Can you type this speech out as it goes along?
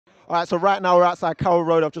All right, so right now we're outside Carroll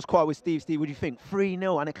Road. I've just caught up with Steve. Steve, what do you think?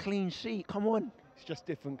 3-0 and a clean sheet. Come on. It's just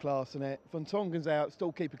different class, isn't it? Vertonghen's out,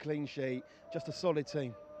 still keep a clean sheet. Just a solid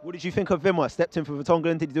team. What did you think of Wimmer? Stepped in for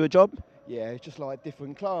Vertonghen. Did he do a job? Yeah, it's just like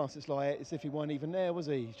different class. It's like as if he weren't even there, was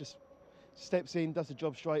he? He just steps in, does the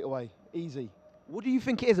job straight away. Easy. What do you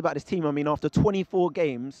think it is about this team? I mean, after 24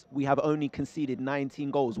 games, we have only conceded 19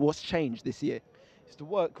 goals. What's changed this year? It's the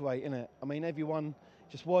work rate, isn't it? I mean, everyone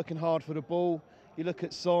just working hard for the ball. You look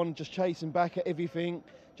at Son, just chasing back at everything.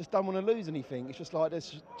 Just don't want to lose anything. It's just like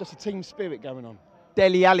there's just a team spirit going on.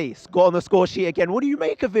 DELE ALLI's got on the score sheet again. What do you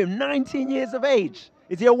make of him? 19 years of age.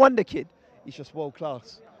 Is he a wonder kid? He's just world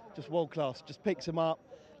class. Just world class. Just picks him up.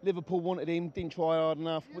 Liverpool wanted him, didn't try hard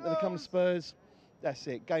enough. When they come to Spurs, that's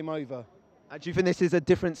it. Game over. Do you think this is a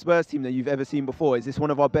different Spurs team than you've ever seen before? Is this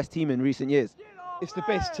one of our best team in recent years? It's the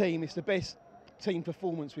best team. It's the best team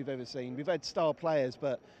performance we've ever seen. We've had star players,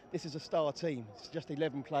 but this is a star team. It's just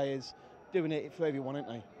 11 players doing it for everyone, aren't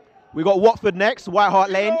they? We got Watford next, White Hart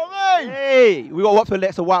Lane. Hey, we got Watford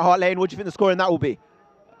next to White Hart Lane. What do you think the score in that will be?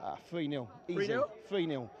 3-0. Easy. 3-0?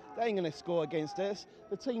 3-0. They ain't going to score against us.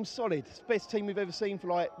 The team's solid. It's the best team we've ever seen for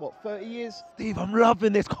like, what, 30 years? Steve, I'm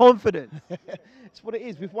loving this confidence. It's what it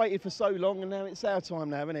is. We've waited for so long and now it's our time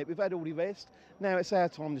now, isn't it? We've had all the rest. Now it's our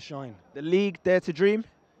time to shine. The league, dare to dream?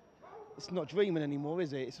 It's not dreaming anymore,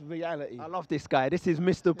 is it? It's reality. I love this guy. This is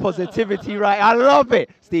Mr. Positivity, right? I love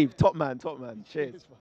it. Steve, top man, top man. Cheers.